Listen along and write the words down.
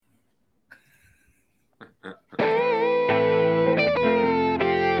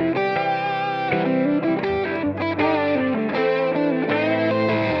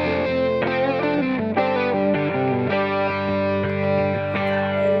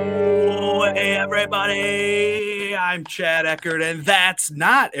everybody. I'm Chad Eckert, and that's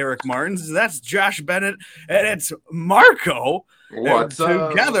not Eric Martins. That's Josh Bennett, and it's Marco. What's up?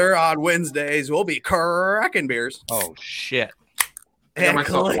 Together on Wednesdays, we'll be cracking beers. Oh, shit. And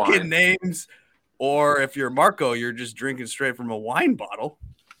clicking names. Or if you're Marco, you're just drinking straight from a wine bottle.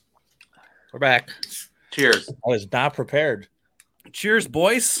 We're back. Cheers. I was not prepared. Cheers,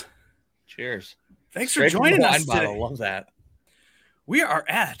 boys. Cheers. Thanks Straight for joining us bottle. today. Love that. We are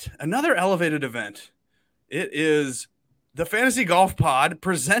at another elevated event. It is the Fantasy Golf Pod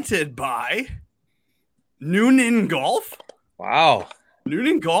presented by Noonan Golf. Wow.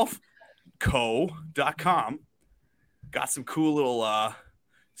 NoonanGolfCo.com. Got some cool little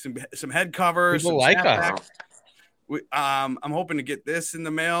some head covers. People like us. I'm hoping to get this in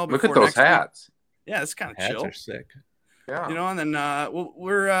the mail. Look at those hats. Yeah, it's kind of chill. Hats are sick. Yeah. You know, and then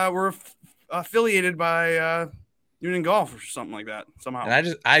we're affiliated by Noonan Golf or something like that somehow.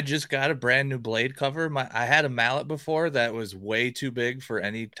 And I just got a brand new blade cover. I had a mallet before that was way too big for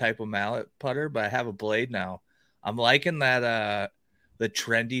any type of mallet putter, but I have a blade now. I'm liking that the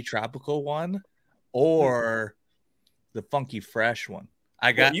trendy tropical one or the funky fresh one.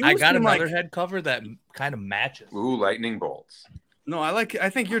 I got another head cover that kind of matches. Ooh, lightning bolts. No, I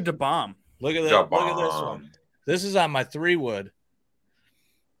think you're Da Bomb. Look at that. Look at this one. This is on my 3-wood.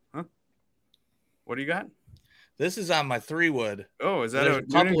 Huh? What do you got? This is on my 3-wood. Oh, is that There's a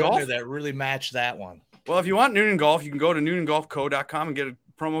couple Noonan Golf? in there that really match that one? Well, if you want Noonan Golf, you can go to NoonanGolfCo.com and get a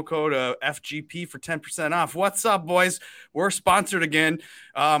promo code FGP for 10% off. What's up, boys? We're sponsored again.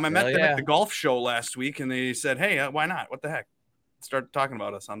 I met them at the golf show last week, and they said, hey, why not? What the heck? Start talking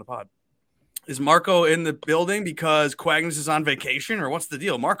about us on the pod. Is Marco in the building because Quagnus is on vacation, or what's the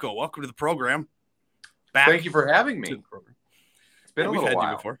deal? Marco, welcome to the program. Thank you for having me. It's been a little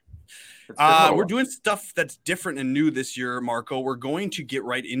while. You before. We're doing stuff that's different and new this year, Marco. We're going to get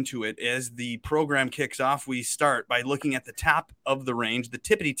right into it. As the program kicks off, we start by looking at the top of the range. The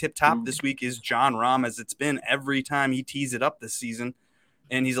tippity-tip top this week is Jon Rahm, as it's been every time he tees it up this season,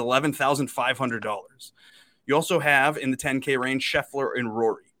 and he's $11,500. You also have in the 10K range Scheffler and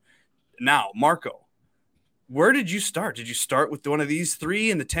Rory. Now, Marco, where did you start? Did you start with one of these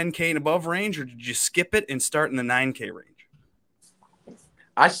three in the 10K and above range, or did you skip it and start in the 9K range?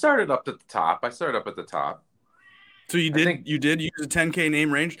 I started up at the top. So you did use a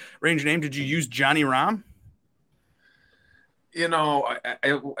 10K range name. Did you use Johnny Rahm? You know,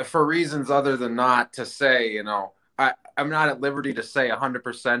 I, for reasons other than not to say, you know, I'm not at liberty to say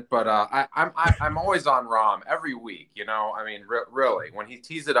 100%, but I'm always on Rahm every week. You know, I mean, really, when he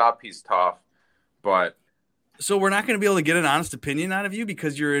tees it up, he's tough. But so we're not going to be able to get an honest opinion out of you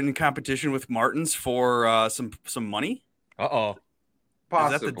because you're in competition with Martins for some money. Uh-oh.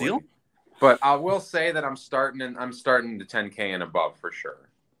 Possibly. Is that the deal? But I will say that I'm starting the 10K and above for sure.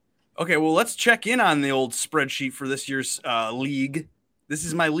 Okay, well, let's check in on the old spreadsheet for this year's league. This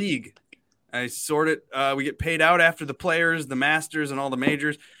is my league. I sort it. We get paid out after the Players, the Masters, and all the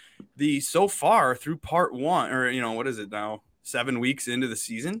majors. So far through part one, or what is it now? 7 weeks into the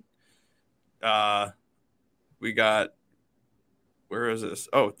season. We got. Where is this?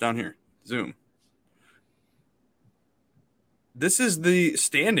 Oh, down here. Zoom. This is the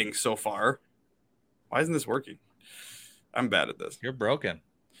standings so far. Why isn't this working? I'm bad at this. You're broken.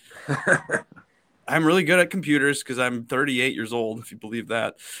 I'm really good at computers because I'm 38 years old, if you believe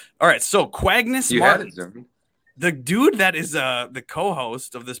that. All right, so Quagnus Martin, the dude that is the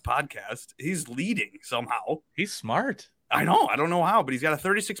co-host of this podcast, he's leading somehow. He's smart. I know. I don't know how, but he's got a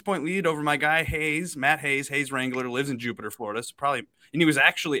 36-point lead over my guy Matt Hayes Wrangler, lives in Jupiter, Florida. So and he was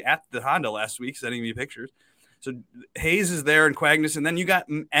actually at the Honda last week sending me pictures. So Hayes is there and Quagnus, and then you got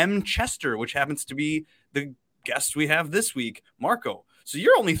M. Chester, which happens to be the guest we have this week, Marco. So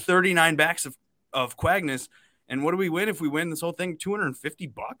you're only 39 backs of Quagnus, and what do we win if we win this whole thing?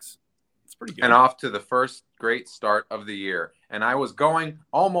 $250. It's pretty good. And off to the first great start of the year. And I was going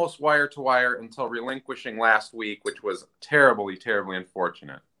almost wire to wire until relinquishing last week, which was terribly, terribly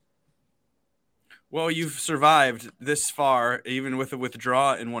unfortunate. Well, you've survived this far, even with a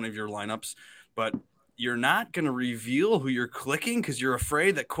withdrawal in one of your lineups, but you're not going to reveal who you're clicking because you're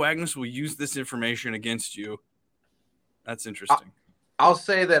afraid that Quagnus will use this information against you. That's interesting. I'll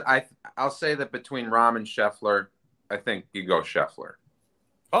say that between Rahm and Scheffler, I think you go Scheffler.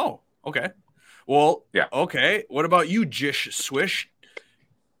 Oh, okay. Well, yeah. Okay. What about you, Jish Swish?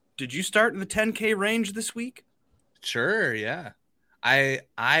 Did you start in the 10K range this week? Sure, yeah. I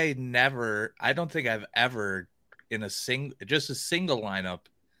don't think I've ever in a single lineup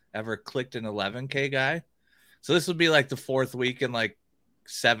ever clicked an 11K guy. So this would be like the fourth week in like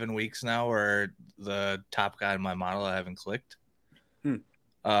 7 weeks now where the top guy in my model I haven't clicked.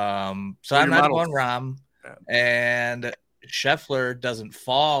 So I'm not going Rahm, and Scheffler doesn't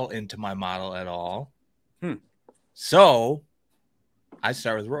fall into my model at all. So I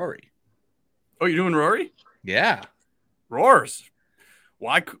start with Rory. Oh, you're doing Rory? Yeah. Roars.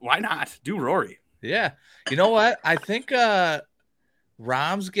 Why not do Rory? Yeah. You know what? I think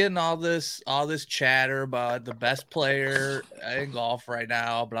Rahm's getting all this chatter about the best player in golf right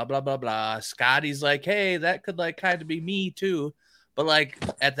now, blah, blah, blah, blah. Scotty's like, hey, that could like kind of be me too. But like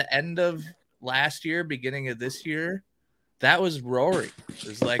at the end of last year, beginning of this year, that was Rory. It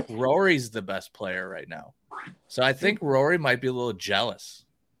was like Rory's the best player right now. So I think Rory might be a little jealous.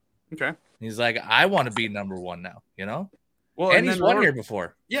 Okay. He's like, I want to be number one now, you know? Well, and he's won here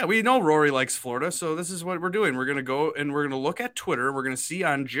before. Yeah, we know Rory likes Florida, so this is what we're doing. We're going to go and we're going to look at Twitter. We're going to see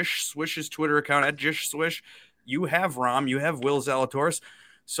on Jish Swish's Twitter account, at Jish Swish, you have Rahm, you have Will Zalatoris.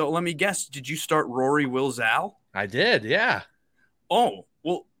 So let me guess, did you start Rory, Will Zal? I did, yeah. Oh,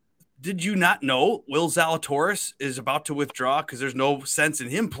 well, did you not know Will Zalatoris is about to withdraw because there's no sense in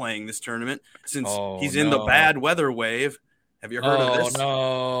him playing this tournament since he's in the bad weather wave? Have you heard of this? Oh,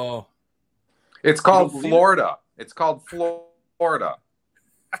 no. It's called Florida. It's called Florida.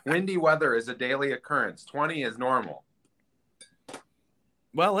 Windy weather is a daily occurrence. 20 is normal.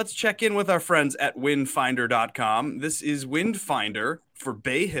 Well, let's check in with our friends at windfinder.com. This is Windfinder for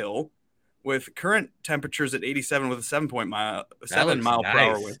Bay Hill with current temperatures at 87 with a 7 mile per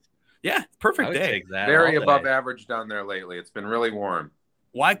hour wind. Yeah, perfect day. Very above average down there lately. It's been really warm.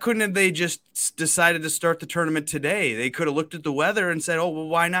 Why couldn't they just decided to start the tournament today? They could have looked at the weather and said, oh, well,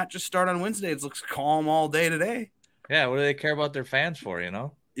 why not just start on Wednesday? It looks calm all day today. Yeah, what do they care about their fans for, you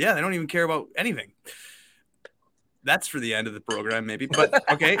know? Yeah, they don't even care about anything. That's for the end of the program, maybe. But,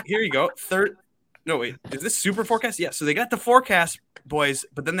 okay, here you go. No, wait. Is this super forecast? Yeah, so they got the forecast, boys,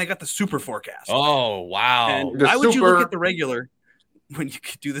 but then they got the super forecast. Oh, wow. And why would you look at the regular when you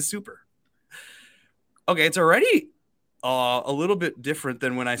could do the super? Okay, it's already a little bit different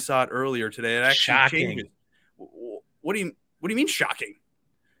than when I saw it earlier today. It actually changes. What do you mean shocking?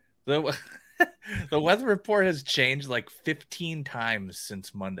 The weather report has changed like 15 times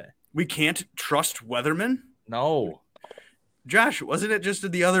since Monday. We can't trust weathermen? No. Josh, wasn't it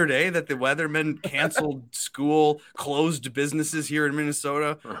just the other day that the weathermen canceled school, closed businesses here in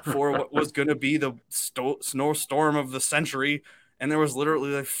Minnesota for what was going to be the snowstorm of the century, and there was literally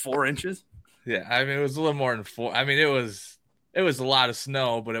like 4 inches? Yeah, I mean, it was a little more than 4. I mean, it was a lot of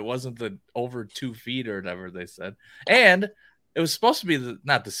snow, but it wasn't the over 2 feet or whatever they said. And it was supposed to be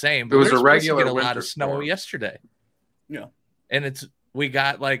not the same, but it was a regular get a lot of snow yesterday. Yeah. And we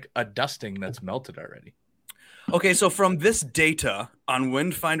got like a dusting that's melted already. Okay, so from this data on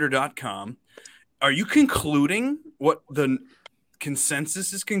windfinder.com, are you concluding what the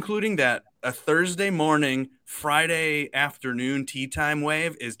consensus is concluding, that a Thursday morning, Friday afternoon tee time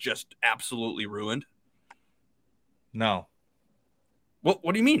wave is just absolutely ruined? No. What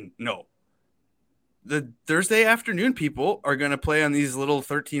do you mean? No. The Thursday afternoon people are going to play on these little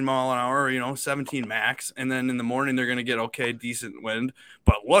 13 mile an hour, 17 max. And then in the morning, they're going to get decent wind.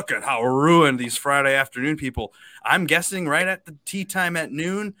 But look at how ruined these Friday afternoon people. I'm guessing right at the tee time at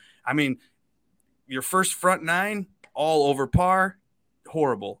noon. I mean, your first front 9, all over par.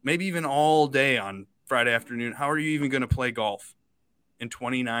 Horrible. Maybe even all day on Friday afternoon. How are you even going to play golf in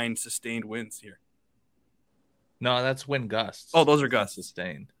 29 sustained winds here? No, that's wind gusts. Oh, those are gusts.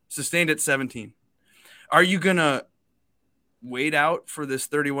 Sustained at 17. Are you going to wait out for this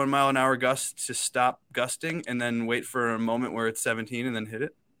 31 mile an hour gust to stop gusting and then wait for a moment where it's 17 and then hit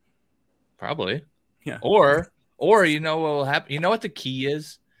it? Probably. Yeah. Or you know what will happen? You know what the key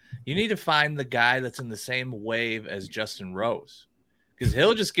is? You need to find the guy that's in the same wave as Justin Rose, because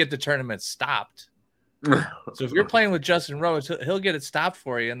he'll just get the tournament stopped. So if you're playing with Justin Rose, he'll get it stopped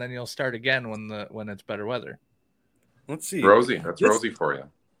for you, and then you'll start again when it's better weather. Let's see. Rosie. That's Rosie for you.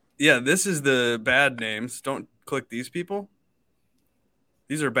 Yeah, this is the bad names. Don't click these people.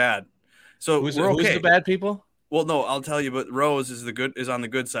 These are bad. So who's the bad people? Well, no, I'll tell you. But Rose is on the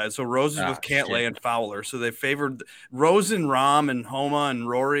good side. So Rose is with Cantlay and Fowler. So they favored Rose and Rahm and Homa and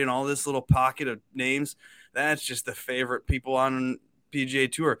Rory and all this little pocket of names. That's just the favorite people on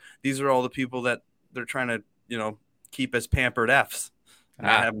PGA Tour. These are all the people that they're trying to keep as pampered Fs and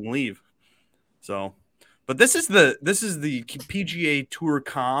not have them leave. So. But this is the PGA Tour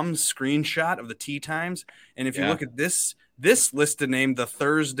comms screenshot of the tee times, and if you look at this list of names, the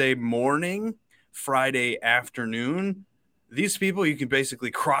Thursday morning, Friday afternoon, these people you can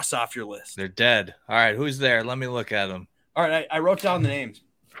basically cross off your list. They're dead. All right, who's there? Let me look at them. All right, I wrote down the names.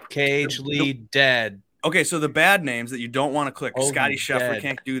 Cage Lee dead. Okay, so the bad names that you don't want to click: Scotty Scheffler,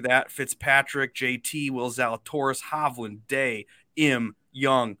 can't do that. Fitzpatrick, JT, Will Zalatoris, Hovland, Day, Im,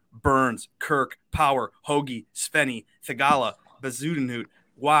 Young, Burns, Kirk, Power, Hoagie, Svenny, Thigala, Bazudenhout,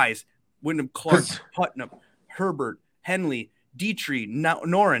 Wise, Wyndham Clark, Putnam, Herbert, Henley, Dietrich,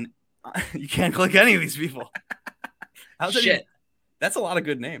 Noren. You can't click any of these people. Shit. That's a lot of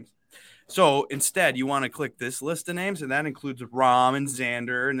good names. So instead, you want to click this list of names, and that includes Rahm and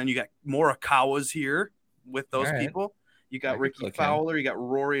Xander, and then you got Morikawa's here with those people. You got Ricky Fowler, you got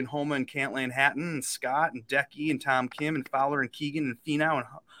Rory and Homa and Cantlay and Hatton and Scott and Decky and Tom Kim and Fowler and Keegan and Finau and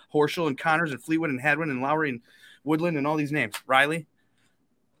Horschel and Connors and Fleetwood and Hadwin and Lowry and Woodland and all these names. Riley,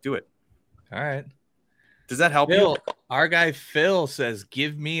 do it. All right. Does that help you? you? Our guy Phil says,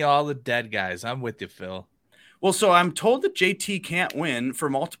 give me all the dead guys. I'm with you, Phil. Well, so I'm told that JT can't win for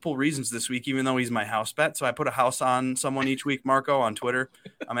multiple reasons this week, even though he's my house bet. So I put a house on someone each week, Marco, on Twitter.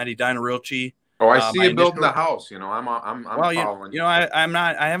 I'm at Edina Realty. Oh, I see you building the house. You know, I'm following. You know,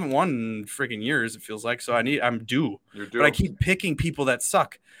 I haven't won in freaking years. It feels like, so I'm due. You're due. But I keep picking people that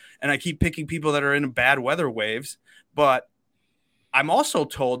suck, and I keep picking people that are in bad weather waves. But I'm also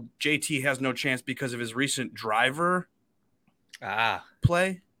told JT has no chance because of his recent driver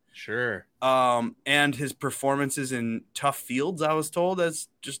play. Sure. And his performances in tough fields, I was told, as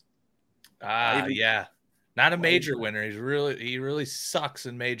just yeah, not a major winner. He really sucks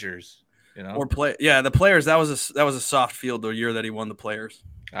in majors. You know, or the players. That was a soft field the year that he won the players.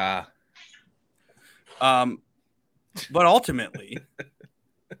 But ultimately,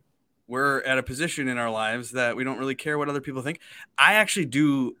 we're at a position in our lives that we don't really care what other people think. I actually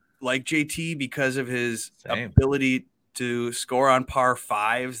do like JT because of his ability to score on par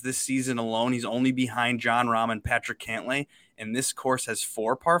fives this season alone. He's only behind Jon Rahm and Patrick Cantlay, and this course has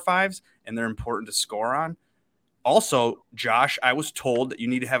 4 par fives, and they're important to score on. Also, Josh, I was told that you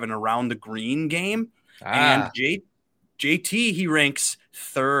need to have an around the green game, and JT, he ranks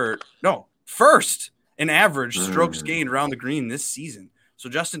first in average strokes gained around the green this season. So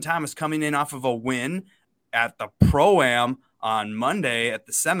Justin Thomas coming in off of a win at the Pro-Am on Monday at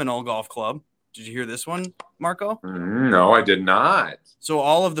the Seminole Golf Club. Did you hear this one, Marco? No, I did not. So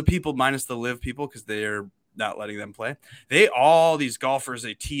all of the people minus the live people, because they're not letting them play, these golfers,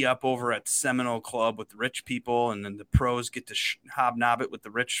 they tee up over at Seminole Club with the rich people, and then the pros get to hobnob it with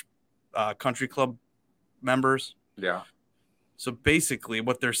the rich country club members. Yeah. So basically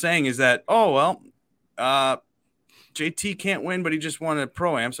what they're saying is that, JT can't win, but he just won a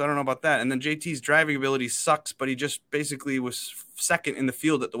Pro-Am, so I don't know about that. And then JT's driving ability sucks, but he just basically was second in the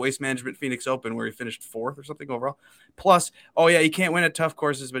field at the Waste Management Phoenix Open, where he finished 4th or something overall. Plus, he can't win at tough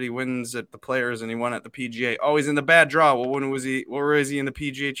courses, but he wins at the Players, and he won at the PGA. Oh, he's in the bad draw. Well, where was he in the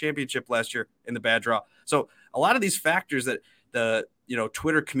PGA Championship last year? In the bad draw. So a lot of these factors that the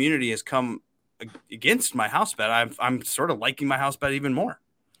Twitter community has come against my house bet, I'm sort of liking my house bet even more.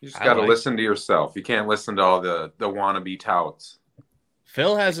 You just got to listen to yourself. You can't listen to all the wannabe touts.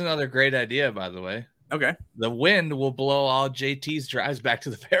 Phil has another great idea, by the way. Okay. The wind will blow all JT's drives back to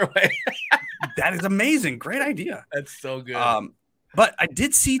the fairway. That is amazing. Great idea. That's so good. But I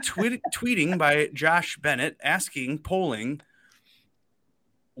did see tweeting by Josh Bennett polling,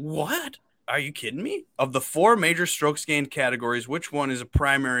 what? Are you kidding me? Of the 4 major strokes gained categories, which one is a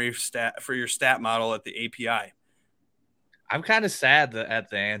primary stat for your stat model at the API? I'm kind of sad at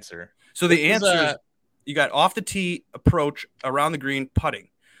the answer. So the answer is you got off the tee, approach, around the green, putting.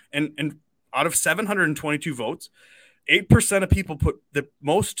 And out of 722 votes, 8% of people put the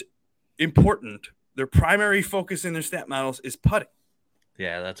most important, their primary focus in their stat models is putting.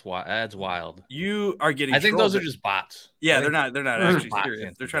 Yeah, that's wild. You are getting I think those are just bots. Yeah, they're not actually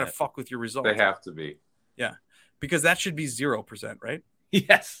serious. They're trying to fuck with your results. They have to be. Yeah. Because that should be 0%, right?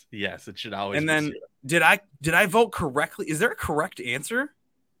 Yes, it should always be. And then 0. did I vote correctly? Is there a correct answer?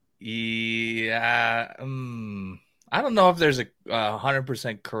 Yeah. I don't know if there's a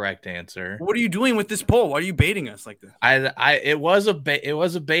 100% correct answer. What are you doing with this poll? Why are you baiting us like this? It was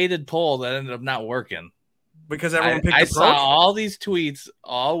a baited poll that ended up not working. Because everyone picked I saw all these tweets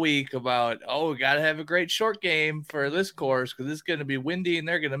all week about, we got to have a great short game for this course because it's going to be windy and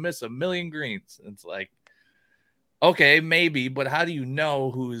they're going to miss a million greens. It's like, okay, maybe, but how do you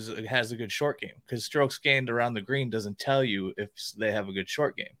know who has a good short game? Because strokes gained around the green doesn't tell you if they have a good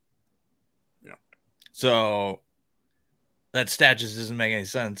short game. Yeah. So that stat just doesn't make any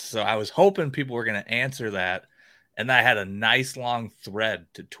sense. So I was hoping people were going to answer that, and I had a nice long thread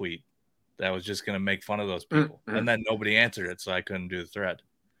to tweet that was just going to make fun of those people, and then nobody answered it, so I couldn't do the thread.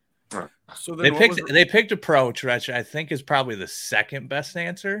 So then they picked approach, which I think is probably the second best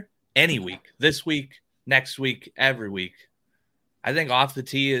answer any week. This week, next week, every week. I think off the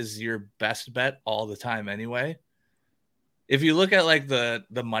tee is your best bet all the time anyway. If you look at like the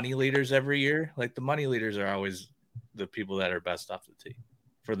money leaders every year, like the money leaders are always the people that are best off the tee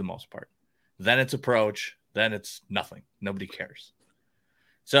for the most part. Then it's approach. Then it's nothing. Nobody cares.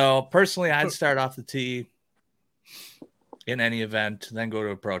 So personally, I'd start off the tee in any event, then go to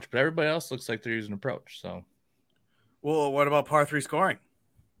approach. But everybody else looks like they're using approach. So, well, what about par 3 scoring?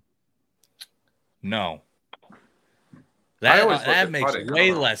 No. That makes putting,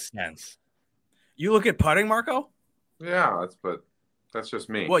 way less sense. You look at putting, Marco? Yeah, that's just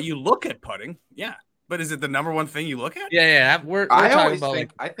me. Well, you look at putting, yeah. But is it the number one thing you look at? Yeah. We're talking about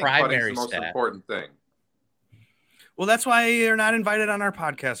I think putting's the most important thing. Well, that's why you're not invited on our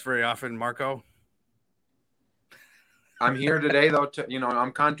podcast very often, Marco. I'm here today, though.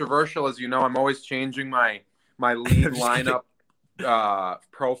 I'm controversial, as you know. I'm always changing my lead lineup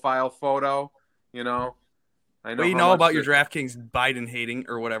profile photo. I know. Well, you know about your DraftKings Biden hating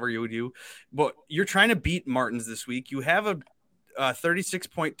or whatever you would do, but you're trying to beat Martins this week. You have a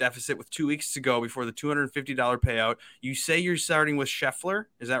 36-point deficit with 2 weeks to go before the $250 payout. You say you're starting with Scheffler.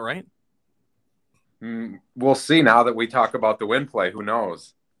 Is that right? We'll see now that we talk about the win play. Who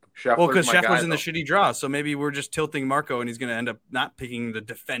knows? Well, because Scheffler's in the shitty draw, so maybe we're just tilting Marco, and he's going to end up not picking the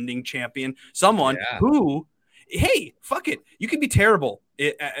defending champion, someone who, hey, fuck it, you could be terrible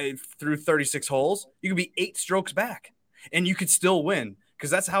through 36 holes. You could be 8 strokes back, and you could still win, because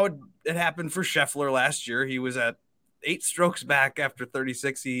that's how it happened for Scheffler last year. He was at 8 strokes back after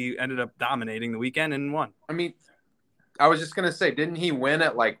 36. He ended up dominating the weekend and won. I mean, I was just going to say, didn't he win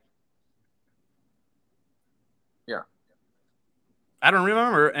at I don't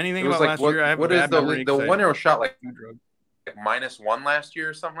remember anything about last year. I have what is the winner shot like -1 last year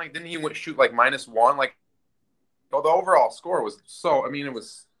or something? Like, didn't he shoot like -1? Like, the overall score was so. I mean, it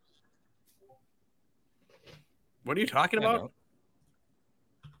was. What are you talking about,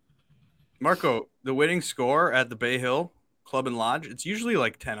 Marco? The winning score at the Bay Hill Club and Lodge, it's usually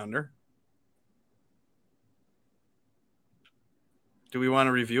like 10 under. Do we want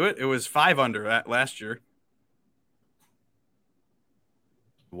to review it? It was 5 under last year.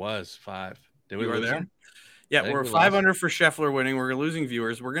 Was 5. Did we were there? Yeah, we're 5 under for Scheffler winning. We're losing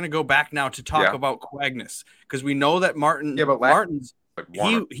viewers. We're going to go back now to talk about Quagnes, because we know that Martins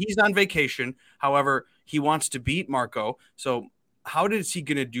he's on vacation. However, he wants to beat Marco. So how is he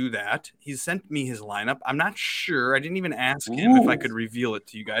going to do that? He sent me his lineup. I'm not sure. I didn't even ask him if I could reveal it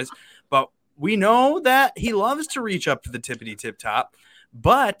to you guys. But we know that he loves to reach up to the tippity tip top.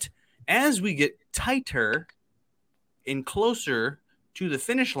 But as we get tighter and closer to the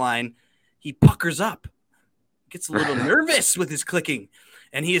finish line, he puckers up, gets a little nervous with his clicking,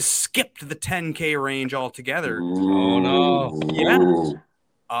 and he has skipped the 10K range altogether. Oh no!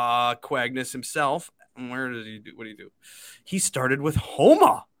 Yeah, Quagnes himself. Where did he do? What did he do? He started with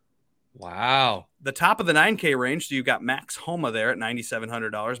Homa. Wow, the top of the 9K range. So you got Max Homa there at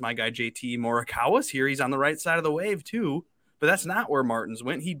 $9,700. My guy JT Morikawa's here. He's on the right side of the wave too, but that's not where Martins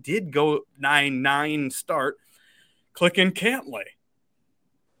went. He did go 9-9 start. Clicking Cantlay.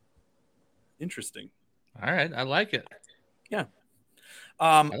 Interesting. All right, I like it. Yeah.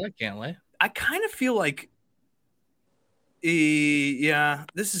 I like Cantlay. I kind of feel like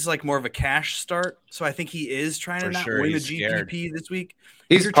this is like more of a cash start. So I think he is trying to not win the GPP this week.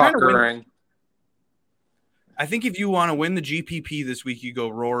 He's puckering. I think if you want to win the GPP this week, you go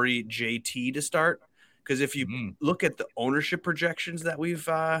Rory JT to start. Because if you look at the ownership projections that we've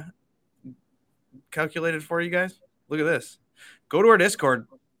calculated for you guys, look at this. Go to our Discord.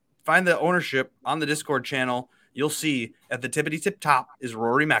 Find the ownership on the Discord channel. You'll see at the tippity tip top is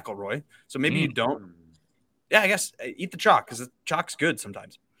Rory McIlroy. So maybe you don't. Yeah, I guess eat the chalk, because the chalk's good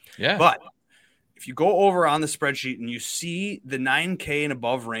sometimes. Yeah. But if you go over on the spreadsheet and you see the 9K and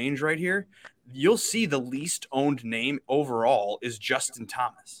above range right here, you'll see the least owned name overall is Justin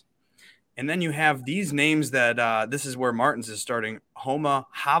Thomas. And then you have these names that this is where Martins is starting, Homa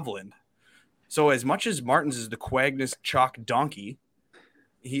Hovland. So as much as Martins is the Quagnes chalk donkey,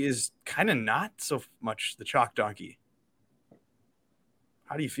 he is kind of not so much the chalk donkey.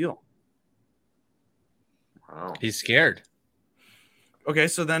 How do you feel? Wow. He's scared. Okay,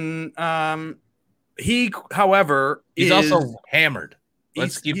 so then he, however, he's also hammered.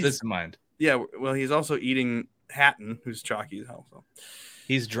 Let's keep this in mind. Yeah, well, he's also eating Hatton, who's chalky as hell. So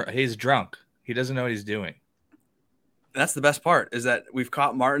he's drunk. He doesn't know what he's doing. That's the best part, is that we've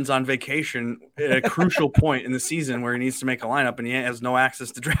caught Martins on vacation at a crucial point in the season where he needs to make a lineup and he has no access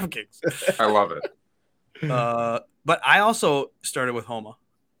to DraftKings. I love it. But I also started with Homa.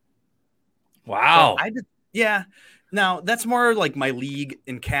 Wow. So I did, yeah. Now, that's more like my league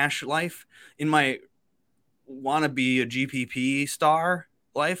and cash life. In my want to be a GPP star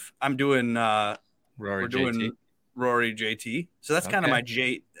life, I'm doing Rory JT. Rory JT. So that's kind of my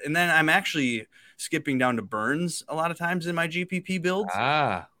J. And then I'm actually skipping down to Burns a lot of times in my GPP builds.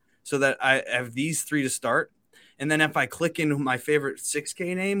 So that I have these 3 to start. And then if I click into my favorite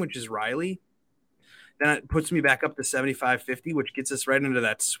 6K name, which is Riley, then it puts me back up to 75.50, which gets us right into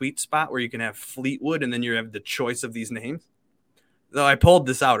that sweet spot where you can have Fleetwood and then you have the choice of these names. Though I pulled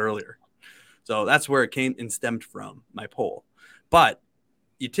this out earlier. So that's where it came and stemmed from, my poll. But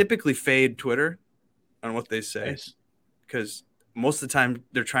you typically fade Twitter on what they say because most of the time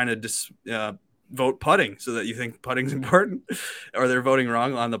they're trying to vote putting so that you think putting's important or they're voting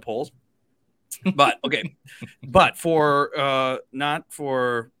wrong on the polls. But okay. But for not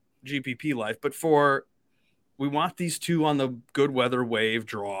for GPP life, but we want these 2 on the good weather wave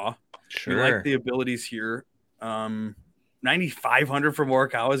draw. Sure. We like the abilities here. 9,500 for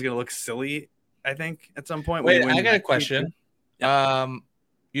Morikawa is going to look silly, I think, at some point. Wait, I got a question. Yeah.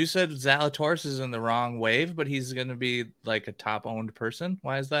 You said Zalatoris is in the wrong wave, but he's going to be like a top-owned person.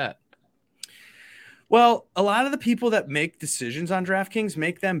 Why is that? Well, a lot of the people that make decisions on DraftKings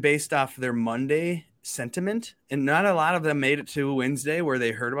make them based off their Monday sentiment, and not a lot of them made it to Wednesday where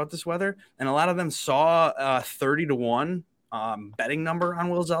they heard about this weather, and a lot of them saw a 30-1 betting number on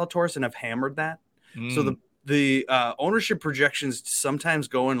Will Zalatoris and have hammered that. So the ownership projections sometimes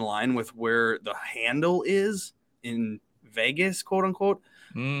go in line with where the handle is in Vegas, quote unquote.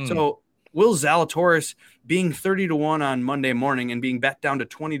 So Will Zalatoris being 30-1 on Monday morning and being bet down to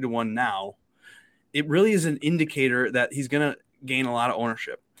 20-1 now, it really is an indicator that he's going to gain a lot of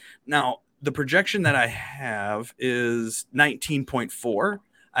ownership. Now, the projection that I have is 19.4.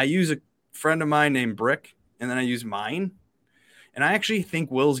 I use a friend of mine named Brick, and then I use mine. And I actually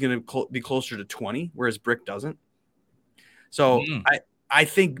think Will's going to be closer to 20, whereas Brick doesn't. So I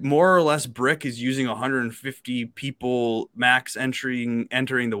think more or less Brick is using 150 people max entering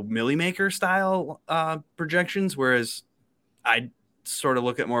the Millie Maker style projections, whereas I sort of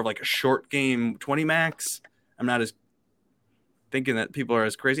look at more of like a short game 20 max. I'm not as thinking that people are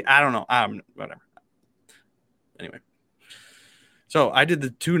as crazy. I don't know. Whatever. Anyway. So I did the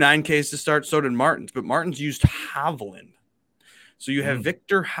 2 9Ks to start. So did Martins, but Martins used Hovland. So you have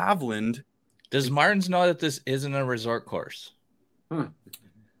Victor Hovland. Does Martins know that this isn't a resort course?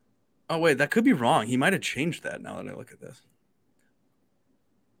 Oh, wait, that could be wrong. He might have changed that now that I look at this.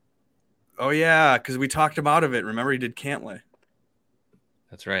 Oh, yeah, because we talked him out of it. Remember, he did Cantlay.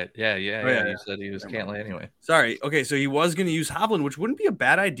 That's right. Yeah. You said he was Cantlay anyway. Sorry. Okay, so he was going to use Hovland, which wouldn't be a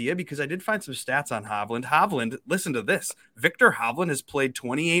bad idea because I did find some stats on Hovland. Hovland, listen to this. Victor Hovland has played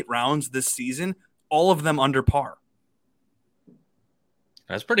 28 rounds this season, all of them under par.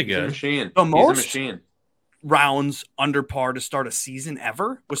 That's pretty good. He's a machine. The most rounds under par to start a season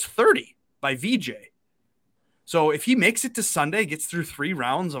ever was 30 by VJ. So if he makes it to Sunday, gets through 3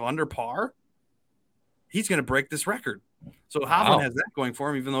 rounds of under par, he's going to break this record. So Hovland has that going for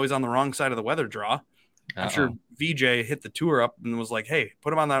him, even though he's on the wrong side of the weather draw. I'm sure VJ hit the tour up and was like, hey,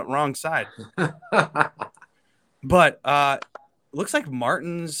 put him on that wrong side. But looks like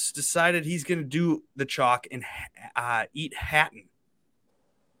Martins decided he's going to do the chalk and eat Hatton.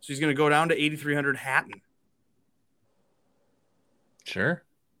 So he's going to go down to 8,300 Hatton. Sure.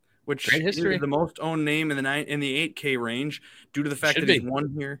 Which is the most owned name in the 8K range due to the fact that he's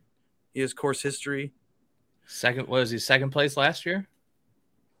won here. He has course history. Second place last year?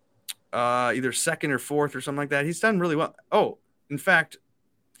 Either second or fourth or something like that. He's done really well. Oh, in fact,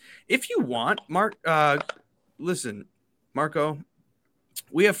 if you want, listen, Marco,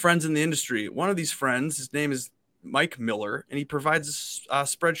 we have friends in the industry. One of these friends, his name is Mike Miller, and he provides a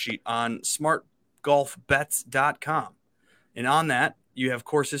spreadsheet on smartgolfbets.com. And on that, you have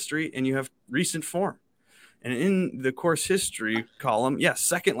course history and you have recent form. And in the course history column,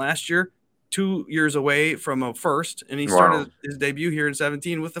 second last year, 2 years away from a first, and he started his debut here in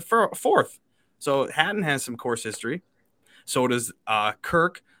 17 with the fourth. So Hatton has some course history. So does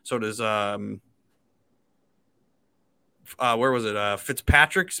Kirk. So does where was it?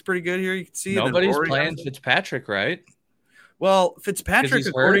 Fitzpatrick's pretty good here. You can see nobody's playing Fitzpatrick, right? Well, Fitzpatrick,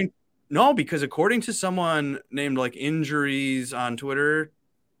 because according to someone named like Injuries on Twitter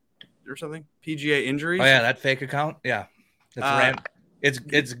or something, PGA Injuries. Oh yeah, that fake account. Yeah,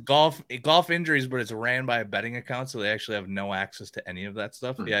 it's golf injuries, but it's ran by a betting account, so they actually have no access to any of that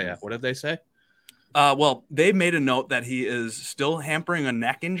stuff. Yeah. What did they say? Well, they made a note that he is still hampering a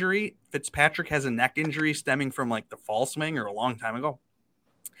neck injury. Fitzpatrick has a neck injury stemming from like the fall swing or a long time ago.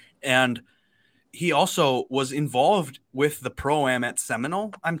 And he also was involved with the Pro-Am at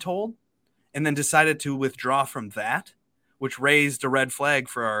Seminole, I'm told, and then decided to withdraw from that, which raised a red flag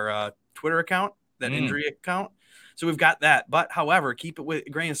for our Twitter account, that injury account. So we've got that. But, however, keep it with a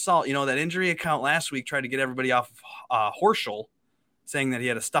grain of salt. You know, that injury account last week tried to get everybody off Horschel, saying that he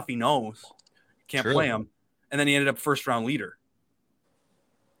had a stuffy nose. can't play him, and then he ended up first round leader.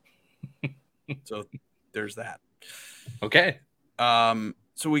 So there's that. Okay.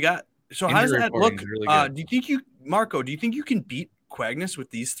 So we got. So how does that look? Really do you think you can beat Quagness with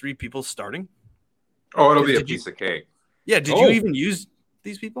these three people starting? Oh, it'll be a piece of cake. Yeah. Did you even use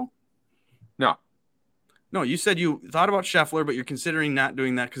these people? No. No, you said you thought about Scheffler, but you're considering not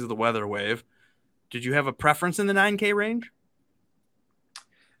doing that because of the weather wave. Did you have a preference in the 9K range?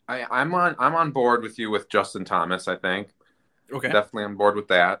 I'm on board with you with Justin Thomas, I think. Okay. Definitely on board with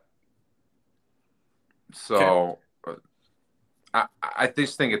that. So I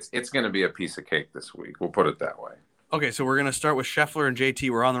just think it's going to be a piece of cake this week. We'll put it that way. Okay, so we're going to start with Scheffler and JT.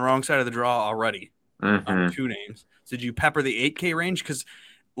 We're on the wrong side of the draw already. On 2 names. So did you pepper the 8K range? Because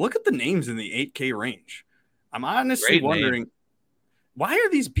look at the names in the 8K range. I'm honestly wondering, why are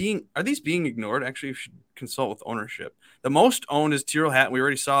these being ignored? Actually, you should consult with ownership. The most owned is Tyrrell Hatton. We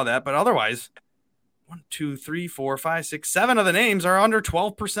already saw that, but otherwise, 1, 2, 3, 4, 5, 6, 7 of the names are under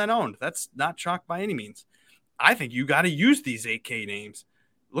 12% owned. That's not chalk by any means. I think you got to use these 8K names.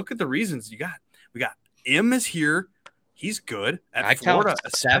 Look at the reasons you got. We got M is here. He's good. I Florida,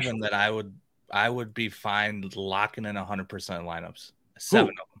 count 7 that I would be fine locking in 100% lineups. 7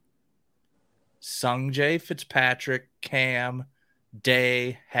 of them. Sungjae, Fitzpatrick, Cam,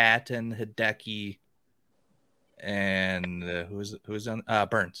 Day, Hatton, Hideki, and who's on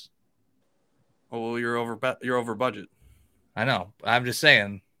Burns. Oh, well, you're over budget. I know. I'm just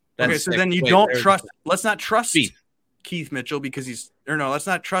saying. Okay, so then you don't trust. Let's not trust Keith Mitchell because let's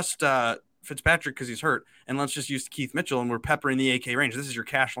not trust Fitzpatrick because he's hurt, and let's just use Keith Mitchell, and we're peppering the AK range. This is your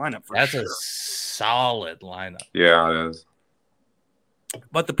cash lineup for That's sure. That's a solid lineup. Yeah, it is.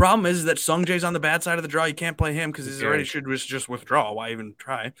 But the problem is that Sungjae's on the bad side of the draw. You can't play him because he's already should just withdraw. Why even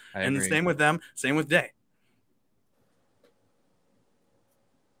try? And the same with them. Same with Day.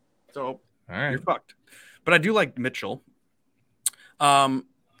 So you're fucked. But I do like Mitchell. Yeah,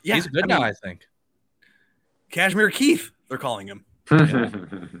 he's good now, I think. Cashmere Keith, they're calling him. Yeah.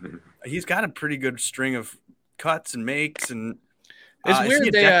 He's got a pretty good string of cuts and makes, and it's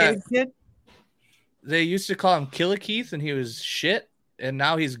weird. They used to call him Killer Keith, and he was shit, and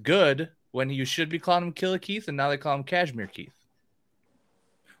now he's good when you should be calling him Killer Keith, and now they call him Cashmere Keith.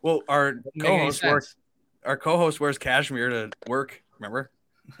 Well, our co-host wears cashmere to work. Remember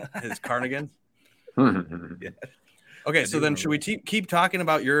his cardigan? Yeah. Okay, so then should we keep talking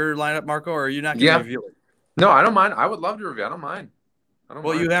about your lineup, Marco, or are you not going to reveal it? No, I don't mind. I would love to reveal. I don't mind.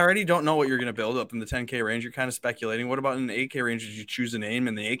 You already don't know what you're going to build up in the 10K range. You're kind of speculating. What about in the 8K range? Did you choose a name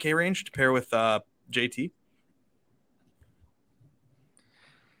in the 8K range to pair with JT?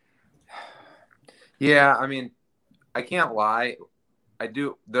 Yeah, I mean, I can't lie. I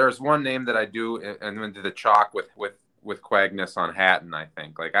do. There's one name that I do, and then do the chalk with Quagness on Hatton. I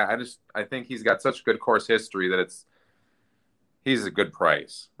think. I think he's got such good course history that he's a good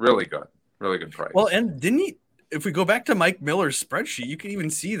price. Really good price. Well, and didn't he? If we go back to Mike Miller's spreadsheet, you can even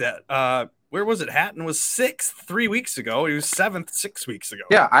see that. Where was it? Hatton was 6th 3 weeks ago. He was 7th 6 weeks ago.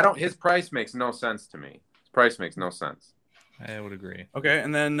 Yeah, his price makes no sense to me. His price makes no sense. I would agree. Okay,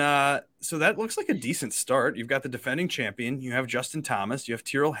 and then so that looks like a decent start. You've got the defending champion. You have Justin Thomas. You have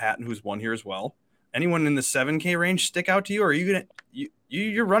Tyrrell Hatton, who's won here as well. Anyone in the 7K range stick out to you, or are you gonna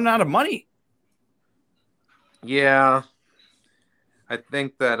you're running out of money? Yeah, I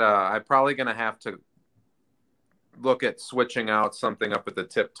think that I'm probably gonna have to look at switching out something up at the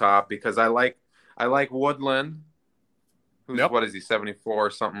tip top because I like Woodland. Who's what is he, 74 or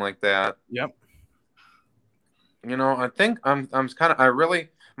something like that? Yep. I think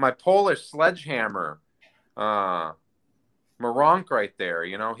my Polish sledgehammer, Moronk right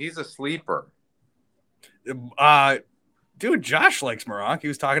there. He's a sleeper. Dude, Josh likes Moronk. He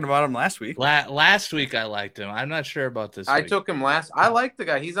was talking about him last week. Last week I liked him. I'm not sure about this week. I took him last. I like the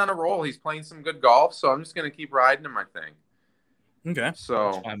guy. He's on a roll. He's playing some good golf, so I'm just going to keep riding him, I think. Okay.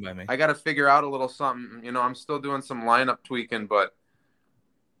 So that's fine by me. I got to figure out a little something. I'm still doing some lineup tweaking, but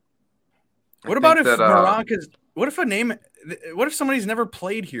what about if Moronk is? What if somebody's never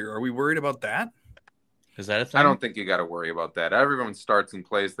played here? Are we worried about that? Is that a thing? I don't think you got to worry about that. Everyone starts and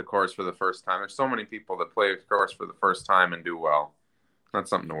plays the course for the first time. There's so many people that play the course for the first time and do well. Not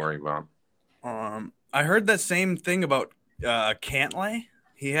something to worry about. I heard that same thing about Cantlay.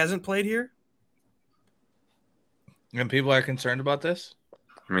 He hasn't played here. And people are concerned about this?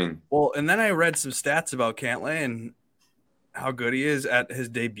 Well, and then I read some stats about Cantlay and how good he is at his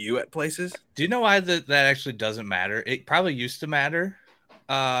debut at places. Do you know why that actually doesn't matter? It probably used to matter.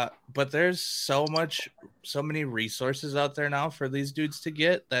 But there's so many resources out there now for these dudes to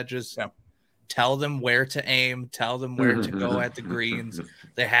get that just tell them where to aim, tell them where to go at the greens.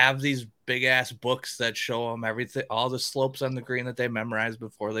 They have these big ass books that show them everything, all the slopes on the green that they memorize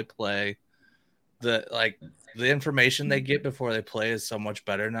before they play. The information they get before they play is so much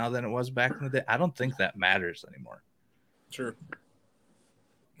better now than it was back in the day. I don't think that matters anymore. Sure.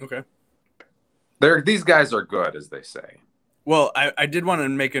 Okay. These guys are good, as they say. Well, I did want to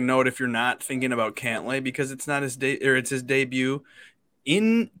make a note if you're not thinking about Cantlay, because it's not his it's his debut.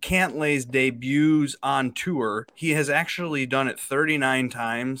 In Cantlay's debuts on tour, he has actually done it 39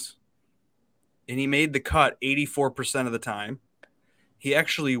 times, and he made the cut 84% of the time. He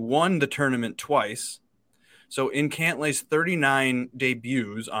actually won the tournament twice. So in Cantlay's 39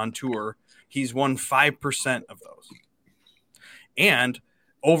 debuts on tour, he's won 5% of those. And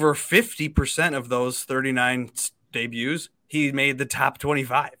over 50% of those 39 debuts, he made the top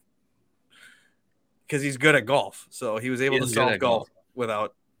 25 because he's good at golf. So he was able to solve golf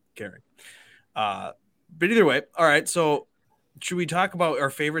without caring. But either way, all right. So should we talk about our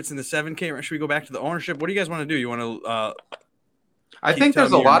favorites in the 7K? Should we go back to the ownership? What do you guys want to do? You want to? I think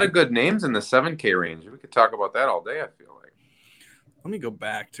there's a lot of good names in the 7K range. We could talk about that all day, I feel like. Let me go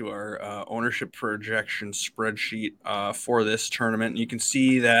back to our ownership projection spreadsheet for this tournament. You can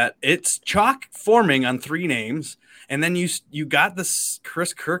see that it's chalk forming on 3 names. And then you got this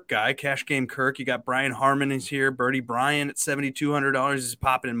Chris Kirk guy, Cash Game Kirk. You got Brian Harman is here. Birdie Bryan at $7,200 is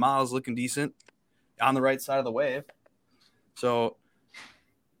popping in miles, looking decent on the right side of the wave. So,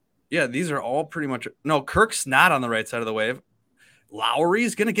 yeah, these are all pretty much – no, Kirk's not on the right side of the wave. Lowry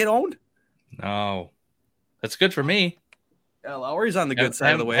is going to get owned? No. That's good for me. Yeah, Lowry's on the good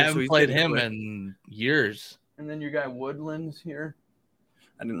side of the wave. I haven't played him in years. And then your guy Woodland's here.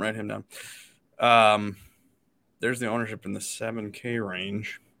 I didn't write him down. There's the ownership in the 7K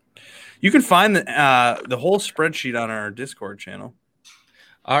range. You can find the whole spreadsheet on our Discord channel.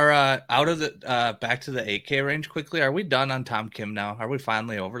 Out of the back to the 8K range quickly. Are we done on Tom Kim now? Are we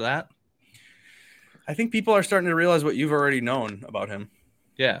finally over that? I think people are starting to realize what you've already known about him.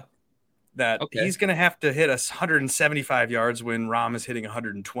 Yeah. That he's going to have to hit us 175 yards when Rahm is hitting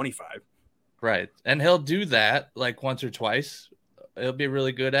 125. Right. And he'll do that like once or twice. He'll be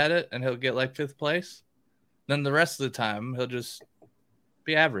really good at it, and he'll get like 5th place. Then the rest of the time, he'll just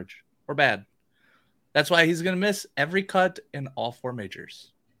be average or bad. That's why he's going to miss every cut in all 4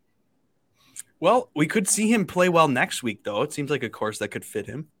 majors. Well, we could see him play well next week, though. It seems like a course that could fit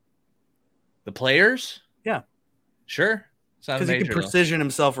him. The Players? Yeah. Sure. Because he can precision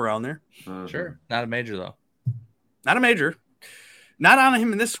himself around there. Sure. Not a major, though. Not a major. Not on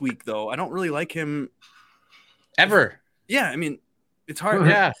him this week, though. I don't really like him. Ever. Yeah, I mean, it's hard.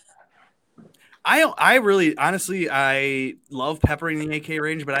 Yeah. I really, honestly, I love peppering the AK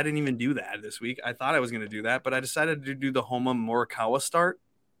range, but I didn't even do that this week. I thought I was going to do that, but I decided to do the Homa Morikawa start.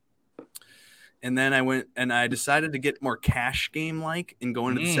 And then I went and I decided to get more cash game like and go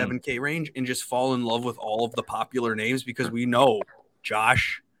into the 7K range and just fall in love with all of the popular names, because we know,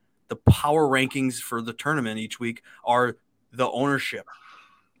 Josh, the power rankings for the tournament each week are the ownership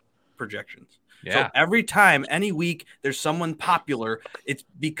projections. Yeah. So every time, any week, there's someone popular, it's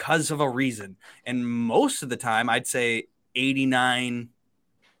because of a reason. And most of the time, I'd say 89,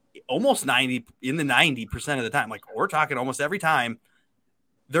 almost 90, in the 90% of the time, like we're talking almost every time,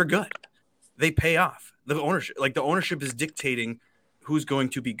 they're good. They pay off. The ownership is dictating who's going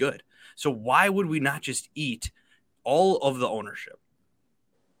to be good. So why would we not just eat all of the ownership?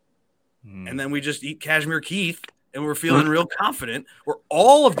 And then we just eat Cashmere Keith and we're feeling real confident where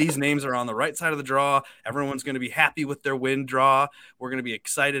all of these names are on the right side of the draw. Everyone's going to be happy with their win draw. We're going to be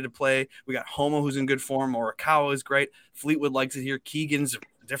excited to play. We got Homo, who's in good form. Morikawa is great. Fleetwood likes it here. Keegan's a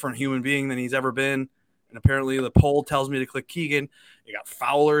different human being than he's ever been. And apparently the poll tells me to click Keegan. You got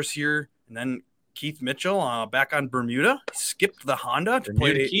Fowler's here. And then Keith Mitchell back on Bermuda. Skipped the Honda to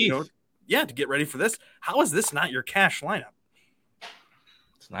play, to get ready for this. How is this not your cash lineup?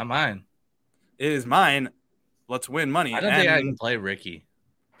 It's not mine. It is mine. Let's win money. I don't think I can play Ricky.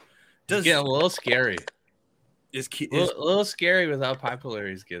 It's getting a little scary. Is a little scary with how popular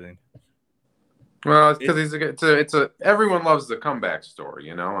he's getting. Well, it's because everyone loves the comeback story,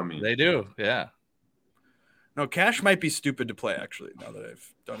 you know? I mean, they do, yeah. No, cash might be stupid to play, actually, now that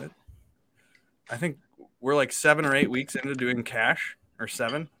I've done it. I think we're like 7 or 8 weeks into doing cash, or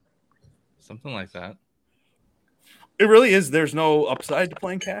 7. Something like that. It really is. There's no upside to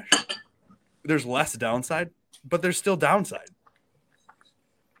playing cash. There's less downside, but there's still downside.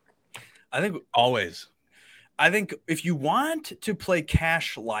 I think if you want to play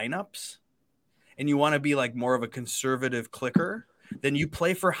cash lineups and you want to be like more of a conservative clicker, then you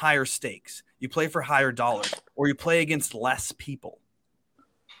play for higher stakes. You play for higher dollars, or you play against less people.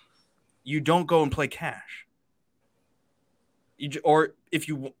 You don't go and play cash.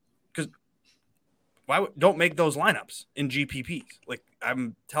 Because don't make those lineups in GPPs? Like,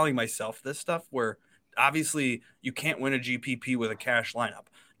 I'm telling myself this stuff where obviously you can't win a GPP with a cash lineup.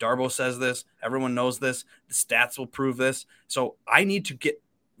 Darbo says this. Everyone knows this. The stats will prove this. So I need to get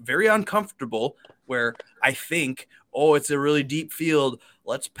very uncomfortable where I think, oh, it's a really deep field.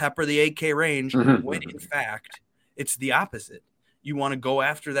 Let's pepper the 8K range. When in fact, it's the opposite. You want to go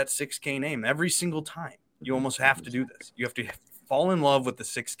after that 6K name every single time. You almost have to do this. You have to fall in love with the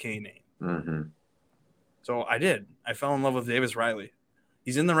 6K name. Mm-hmm. So I did. I fell in love with Davis Riley.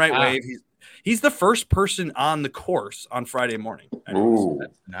 He's in the right wave. He's the first person on the course on Friday morning. Ooh,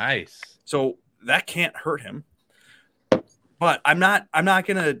 that's nice. So that can't hurt him. But I'm not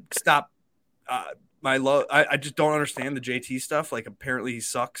gonna stop my love. I just don't understand the JT stuff. Like, apparently he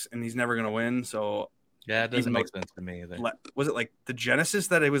sucks and he's never gonna win. So yeah, it doesn't make sense to me either. Was it like the Genesis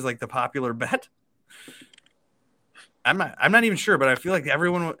that it was like the popular bet? I'm not even sure, but I feel like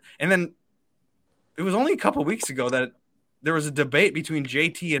everyone. And then it was only a couple weeks ago that there was a debate between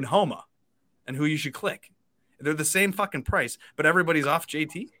JT and Homa and who you should click. They're the same fucking price, but everybody's off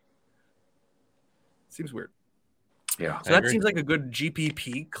JT. Seems weird. Yeah. So that seems like a good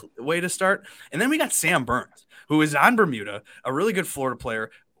GPP way to start. And then we got Sam Burns, who is on Bermuda, a really good Florida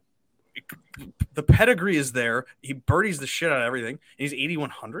player. The pedigree is there. He birdies the shit out of everything. And he's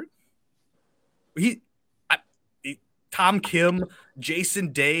 8,100. Tom Kim,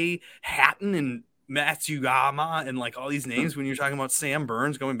 Jason Day, Hatton, and Matsuyama, and like all these names when you're talking about Sam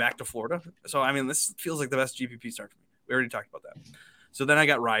Burns going back to Florida. So, I mean, this feels like the best GPP start for me. We already talked about that. So then I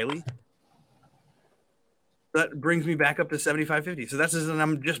got Riley. That brings me back up to 7,550. So that's and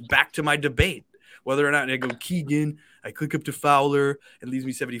I'm just back to my debate. Whether or not I go Keegan, I click up to Fowler, it leaves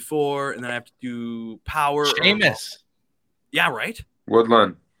me 74, and then I have to do Power. Seamus. Yeah, right?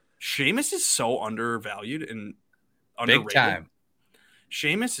 Woodland. Seamus is so undervalued and underrated. Big time.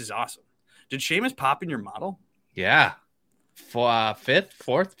 Seamus is awesome. Did Seamus pop in your model? Yeah. Fifth,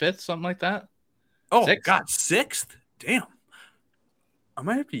 something like that. Oh, sixth. God, sixth? Damn. I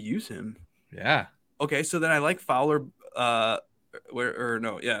might have to use him. Yeah. Okay, so then I like Fowler. But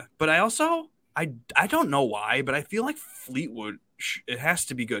I also I don't know why, but I feel like Fleetwood it has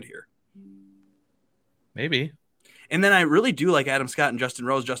to be good here. Maybe. And then I really do like Adam Scott and Justin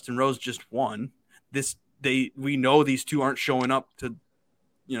Rose. Justin Rose just won. We know these two aren't showing up to,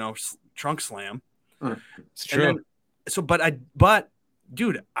 trunk slam. It's true. But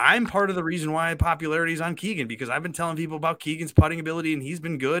dude, I'm part of the reason why popularity is on Keegan, because I've been telling people about Keegan's putting ability, and he's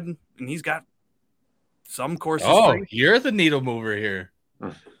been good, and he's got some courses. Oh, you're the needle mover here.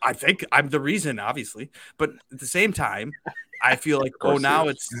 I think I'm the reason, obviously, but at the same time, I feel like,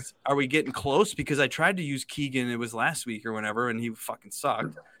 are we getting close? Because I tried to use Keegan, it was last week or whenever, and he fucking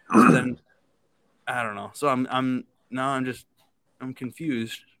sucked. So then I don't know. So I'm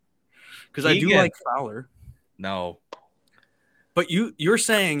confused because I do like Fowler. No, but you're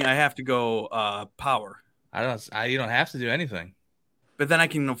saying I have to go Power. You don't have to do anything. But then I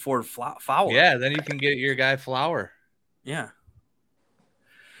can afford Fowler. Yeah, then you can get your guy Flower. Yeah.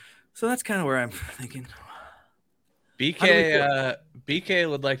 So that's kind of where I'm thinking. BK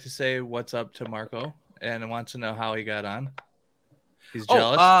would like to say what's up to Marco and wants to know how he got on. He's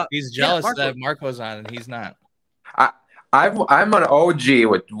jealous. He's jealous that Marco's on and he's not. I'm an OG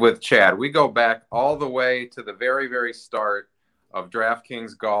with Chad. We go back all the way to the very, very start of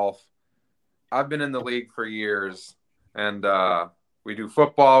DraftKings Golf. I've been in the league for years, and we do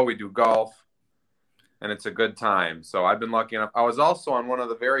football, we do golf, and it's a good time. So I've been lucky enough. I was also on one of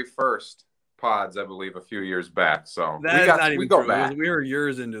the very first pods, I believe, a few years back. So we go back. We were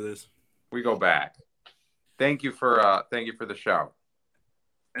years into this. We go back. Thank you for the show.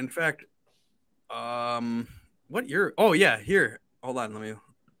 In fact, what year? Oh yeah, here. Hold on. Hold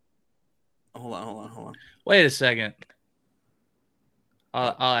on. Wait a second.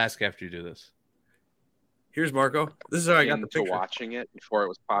 I'll ask after you do this. Here's Marco. This is how I got the picture. Watching it before it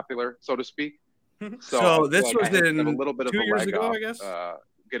was popular, so to speak. So this was in a little bit of 2 years ago, I guess.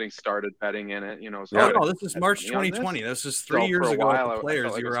 Getting started betting in it, So no, this is March 2020. This is 3 years ago. The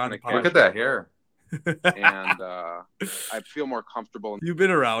players you were on. Look at that hair. And I feel more comfortable. You've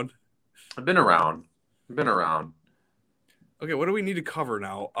been around. I've been around. Okay, what do we need to cover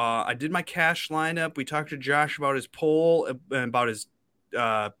now? I did my cash lineup. We talked to Josh about his poll and about his.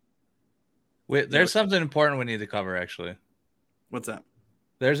 There's something important we need to cover. Actually, what's that?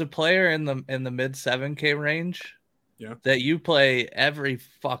 There's a player in the mid 7K range. Yeah. That you play every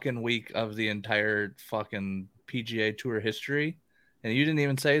fucking week of the entire fucking PGA Tour history, and you didn't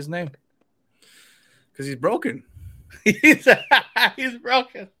even say his name. Because he's broken. He's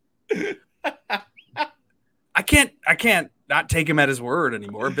broken. I can't not take him at his word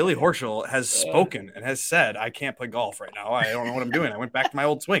anymore. Billy Horschel has spoken and has said, I can't play golf right now. I don't know what I'm doing. I went back to my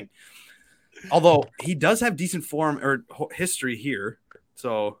old swing. Although he does have decent form or history here.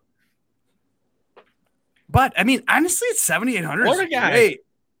 So, but I mean, honestly, it's 7,800. What a guy. Way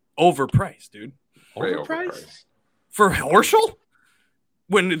overpriced, dude. Overpriced? For Horschel?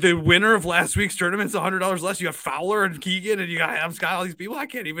 When the winner of last week's tournament's $100 less, you have Fowler and Keegan and you got Adam Scott, all these people. I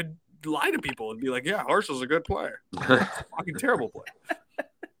can't even lie to people and be like, yeah, Horschel's a good player. Fucking terrible player.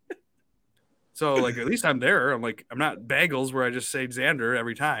 So, like, at least I'm there. I'm like, I'm not Bagels where I just say Xander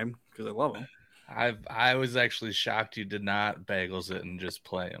every time because I love him. I was actually shocked you did not Bagels it and just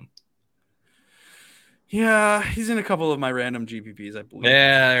play him. Yeah, he's in a couple of my random GPPs, I believe.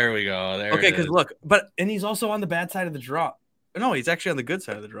 Yeah, there we go. Okay, because look, and he's also on the bad side of the draw. No, he's actually on the good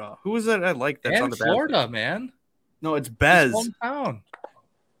side of the draw. Who is that I like that's on the Florida, bad side? man. No, it's Bez. Hometown.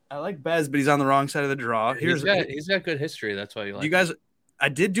 I like Bez, but he's on the wrong side of the draw. He's got good history. That's why you like. You guys, I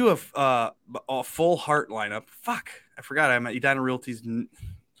did do a full heart lineup. Fuck, I forgot. I'm at Edina Realty's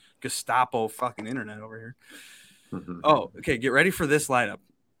Gestapo fucking internet over here. Oh, okay. Get ready for this lineup.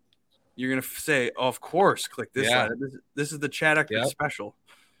 You're gonna say, oh, of course, click this lineup. This is the Chaddock special.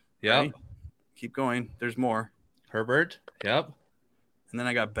 Yep. Ready? Keep going. There's more. Herbert. Yep. And then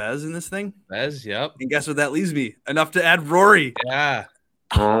I got Bez in this thing. Bez. Yep. And guess what that leaves me? Enough to add Rory. Yeah.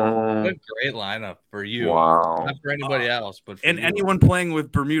 What a great lineup for you. Wow. Not for anybody else, but for you. Anyone playing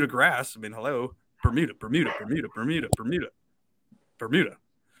with Bermuda grass. I mean, hello. Bermuda.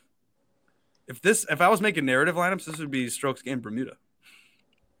 If I was making narrative lineups, this would be Strokes Game Bermuda.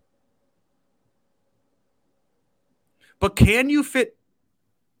 But can you fit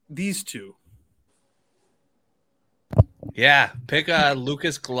these two? Yeah, pick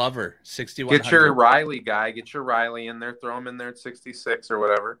Lucas Glover, 6,100. Get your Riley guy. Get your Riley in there. Throw him in there at 66 or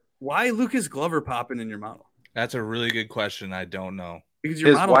whatever. Why Lucas Glover popping in your model? That's a really good question. I don't know. Because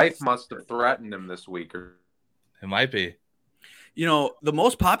your his wife must have threatened him this week. It might be. You know, the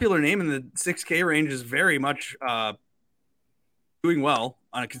most popular name in the 6K range is very much doing well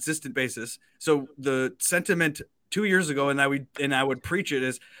on a consistent basis. So the sentiment 2 years ago, and I would preach it,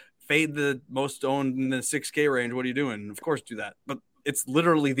 is fade the most owned in the 6K range. What are you doing? Of course, do that. But it's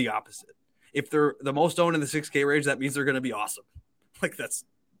literally the opposite. If they're the most owned in the 6K range, that means they're going to be awesome. Like that's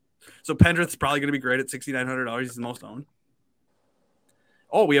so Pendrith's probably going to be great at $6,900. He's the most owned.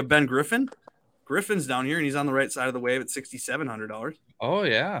 Oh, we have Ben Griffin. Griffin's down here, and he's on the right side of the wave at $6,700. Oh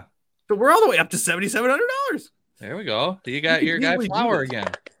yeah. So we're all the way up to $7,700. There we go. You got your guy Flower again.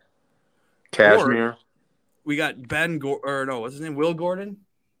 Cashmere. We got what's his name? Will Gordon.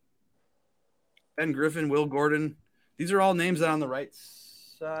 Ben Griffin, Will Gordon. These are all names that are on the right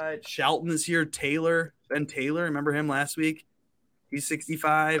side. Shelton is here. Taylor, Ben Taylor. Remember him last week? He's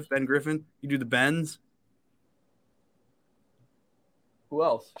 65. Ben Griffin. You do the Bens. Who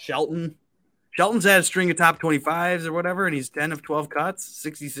else? Shelton. Shelton's had a string of top 25s or whatever, and he's 10 of 12 cuts,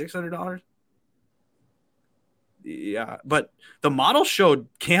 $6,600. Yeah, but the model showed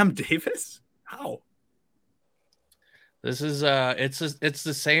Cam Davis. How? This is it's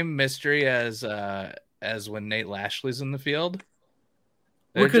the same mystery as when Nate Lashley's in the field.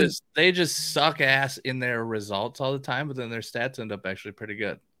 They just suck ass in their results all the time, but then their stats end up actually pretty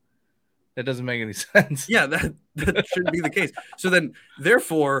good. That doesn't make any sense. Yeah, that shouldn't be the case. So then,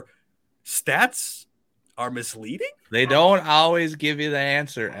 therefore, stats are misleading? They don't always give you the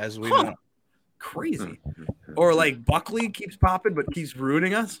answer, as we know. Crazy. Or like Buckley keeps popping but keeps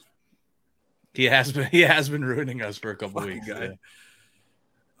ruining us. He has been ruining us for a couple weeks. Yeah.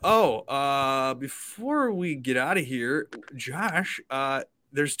 Oh, before we get out of here, Josh,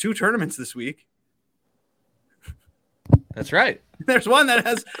 there's 2 tournaments this week. That's right. There's one that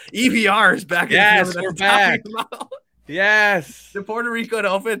has EBRs back. Yes, we're back. Yes, the Puerto Rico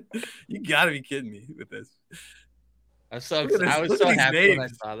Open. You got to be kidding me with this. I was so happy when I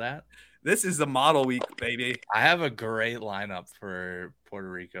saw that. This is the model week, baby. I have a great lineup for Puerto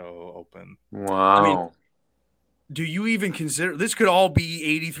Rico Open. Wow. I mean, do you even consider this could all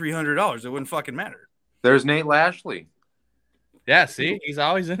be $8,300? It wouldn't fucking matter. There's Nate Lashley. Yeah, see, he's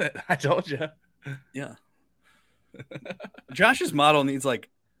always in it. I told you. Yeah. Josh's model needs like.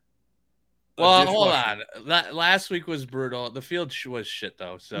 Well, hold on. Last week was brutal. The field was shit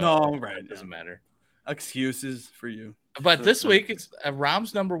though, so no, right, it doesn't matter. Excuses for you. But this week it's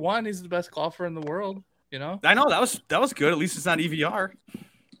Rahm's number 1. He's the best golfer in the world. You know. I know that was good. At least it's not EVR.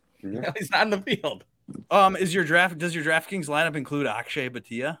 Yeah, he's not in the field. Does your DraftKings lineup include Akshay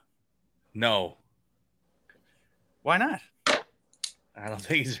Bhatia? No. Why not? I don't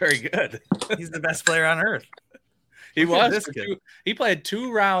think he's very good. He's the best player on earth. He was. He played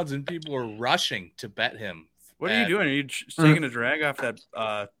 2 rounds and people were rushing to bet him What are you doing? Are you taking a drag off that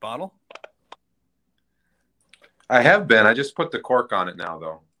bottle? I have been. I just put the cork on it now,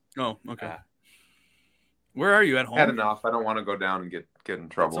 though. Oh, okay. Where are you, at home? Had enough. I don't want to go down and get in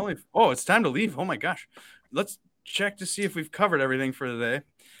trouble. It's time to leave. Oh my gosh. Let's check to see if we've covered everything for the day.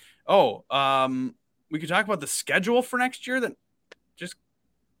 We could talk about the schedule for next year that just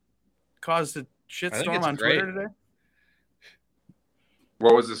caused a shitstorm on Twitter today.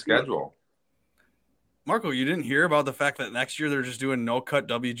 What was the schedule? Marco, you didn't hear about the fact that next year they're just doing no-cut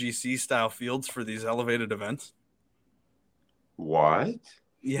WGC style fields for these elevated events? What?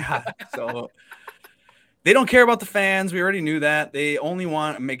 Yeah. So they don't care about the fans. We already knew that. They only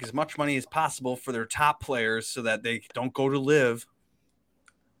want to make as much money as possible for their top players so that they don't go to live.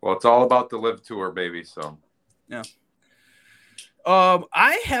 Well, it's all about the live tour, baby. So, yeah.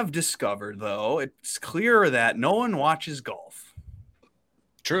 I have discovered, though, it's clear that no one watches golf.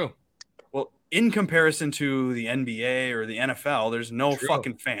 True. Well, in comparison to the NBA or the NFL, there's no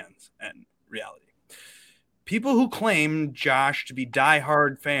fucking fans in reality. People who claim, Josh, to be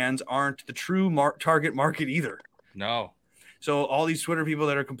diehard fans aren't the true target market either. No. So all these Twitter people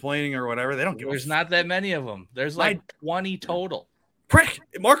that are complaining or whatever, they don't give There's not that many of them. There's like 20 total. Prick.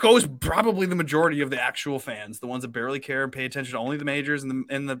 Marco is probably the majority of the actual fans, the ones that barely care and pay attention to only the majors and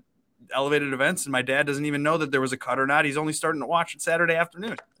the elevated events. And my dad doesn't even know that there was a cut or not. He's only starting to watch it Saturday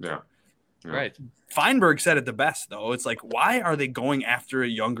afternoon. Yeah. Right. Feinberg said it the best, though. It's like, why are they going after a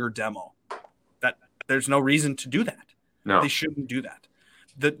younger demo? That there's no reason to do that. No. They shouldn't do that.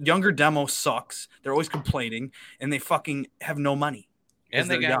 The younger demo sucks. They're always complaining, and they fucking have no money. And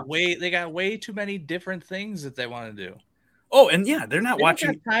they got way too many different things that they want to do. Oh, and yeah, they're not watching.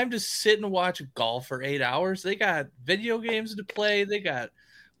 They got time to sit and watch golf for 8 hours. They got video games to play. They got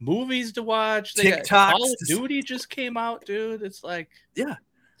movies to watch. TikToks. Call of Duty just came out, dude. It's like, yeah,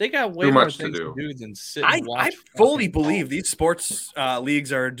 they got way more things to do than sit and watch. I fully believe these sports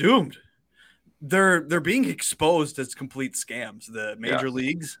leagues are doomed. They're being exposed as complete scams. The major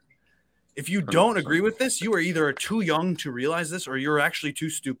leagues. If you don't agree with this, you are either too young to realize this or you're actually too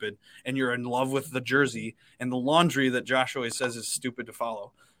stupid and you're in love with the jersey and the laundry that Josh always says is stupid to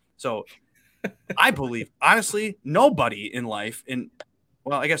follow. So I believe, honestly, nobody in life,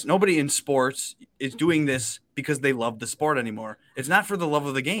 I guess nobody in sports is doing this because they love the sport anymore. It's not for the love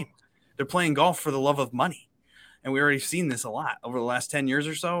of the game. They're playing golf for the love of money. And we already seen this a lot over the last 10 years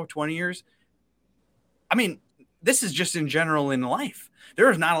or so, 20 years. I mean, this is just in general in life. There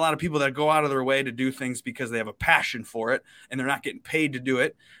is not a lot of people that go out of their way to do things because they have a passion for it and they're not getting paid to do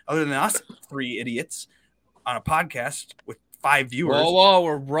it, other than us three idiots on a podcast with 5 viewers. Whoa,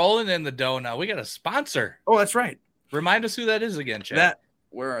 we're rolling in the dough now. We got a sponsor. Oh, that's right. Remind us who that is again, Chad.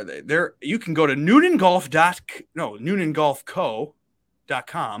 Where are they? There. You can go to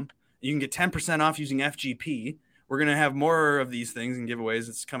noonangolfco.com. You can get 10% off using FGP. We're going to have more of these things and giveaways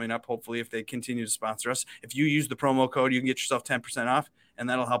that's coming up, hopefully, if they continue to sponsor us. If you use the promo code, you can get yourself 10% off, and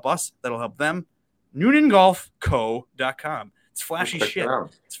that'll help us. That'll help them. noonangolfco.com. It's flashy shit.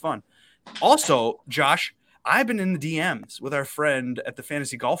 It's fun. Also, Josh, I've been in the DMs with our friend at the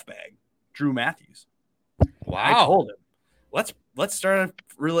Fantasy Golf Bag, Drew Matthews. Wow. I told him, let's start a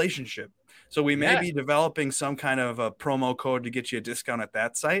relationship. So we may be developing some kind of a promo code to get you a discount at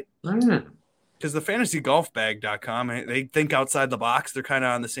that site. Because the fantasygolfbag.com, they think outside the box. They're kind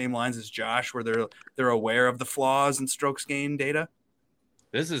of on the same lines as Josh, where they're aware of the flaws in strokes gained data.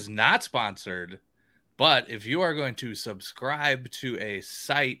 This is not sponsored, but if you are going to subscribe to a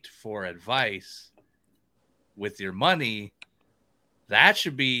site for advice with your money, that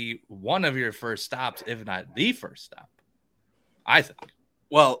should be one of your first stops, if not the first stop, I think.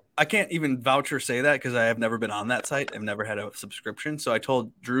 Well, I can't even vouch or say that because I have never been on that site. I've never had a subscription. So I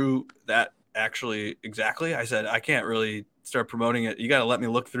told Drew that actually exactly. I said, I can't really start promoting it. You got to let me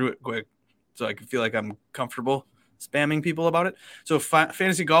look through it quick so I can feel like I'm comfortable spamming people about it. So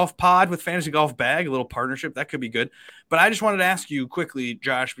Fantasy Golf Pod with Fantasy Golf Bag, a little partnership, that could be good. But I just wanted to ask you quickly,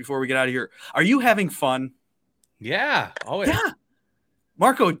 Josh, before we get out of here, are you having fun? Yeah. Oh, yeah.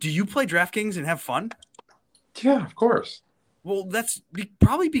 Marco, do you play DraftKings and have fun? Yeah, of course. Well, that's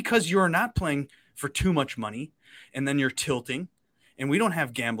probably because you're not playing for too much money and then you're tilting. And we don't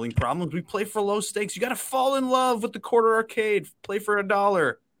have gambling problems. We play for low stakes. You got to fall in love with the quarter arcade. Play for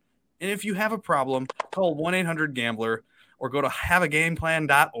 $1. And if you have a problem, call 1-800-GAMBLER or go to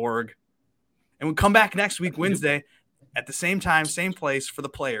haveagameplan.org. And we'll come back next week, Wednesday, at the same time, same place for the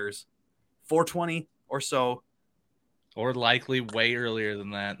players. 4:20 or so. Or likely way earlier than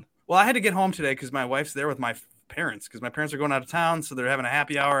that. Well, I had to get home today because my wife's there with my parents because my parents are going out of town. So they're having a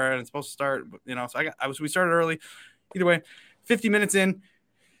happy hour and it's supposed to start, so we started early. Either way. 50 minutes in,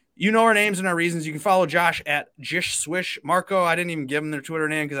 You know our names and our reasons. You can follow Josh at Jish Swish. Marco, I didn't even give them their Twitter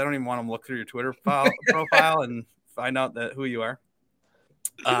name because I don't even want them to look through your Twitter profile and find out who you are.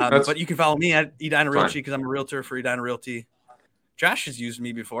 But you can follow me at Edina Realty because I'm a realtor for Edina Realty. Josh has used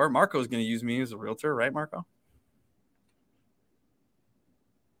me before. Marco's going to use me as a realtor, right, Marco?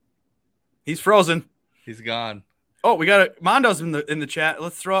 He's frozen. He's gone. Oh, we got Mondo's in the chat.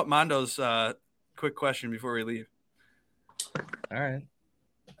 Let's throw up Mondo's quick question before we leave. All right.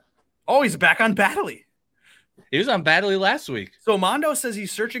 Oh, he's back on Baddeley. He was on Baddeley last week. So Mondo says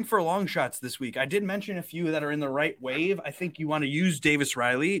he's searching for long shots this week. I did mention a few that are in the right wave. I think you want to use Davis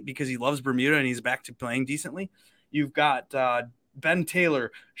Riley because he loves Bermuda and he's back to playing decently. You've got Ben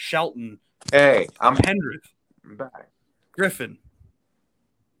Taylor, Shelton. Hey, I'm Pendrith. I'm back. Griffin.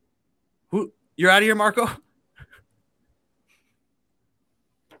 Who? You're out of here, Marco?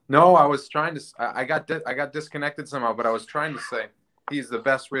 No, I was trying to. I got disconnected somehow, but I was trying to say he's the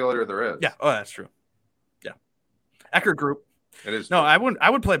best realtor there is. Yeah. Oh, that's true. Yeah. Eckert Group. It is. No, I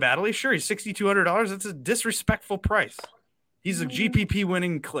would play Baddeley. Sure, he's $6,200. That's a disrespectful price. He's a GPP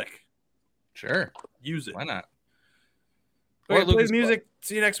winning click. Sure. Use it. Why not? Okay, play the music.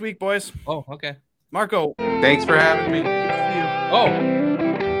 See you next week, boys. Oh, okay. Marco. Thanks for having me. Oh.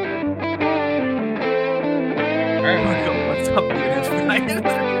 All right, Marco, what's up, dude?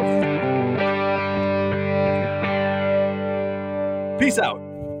 Peace out.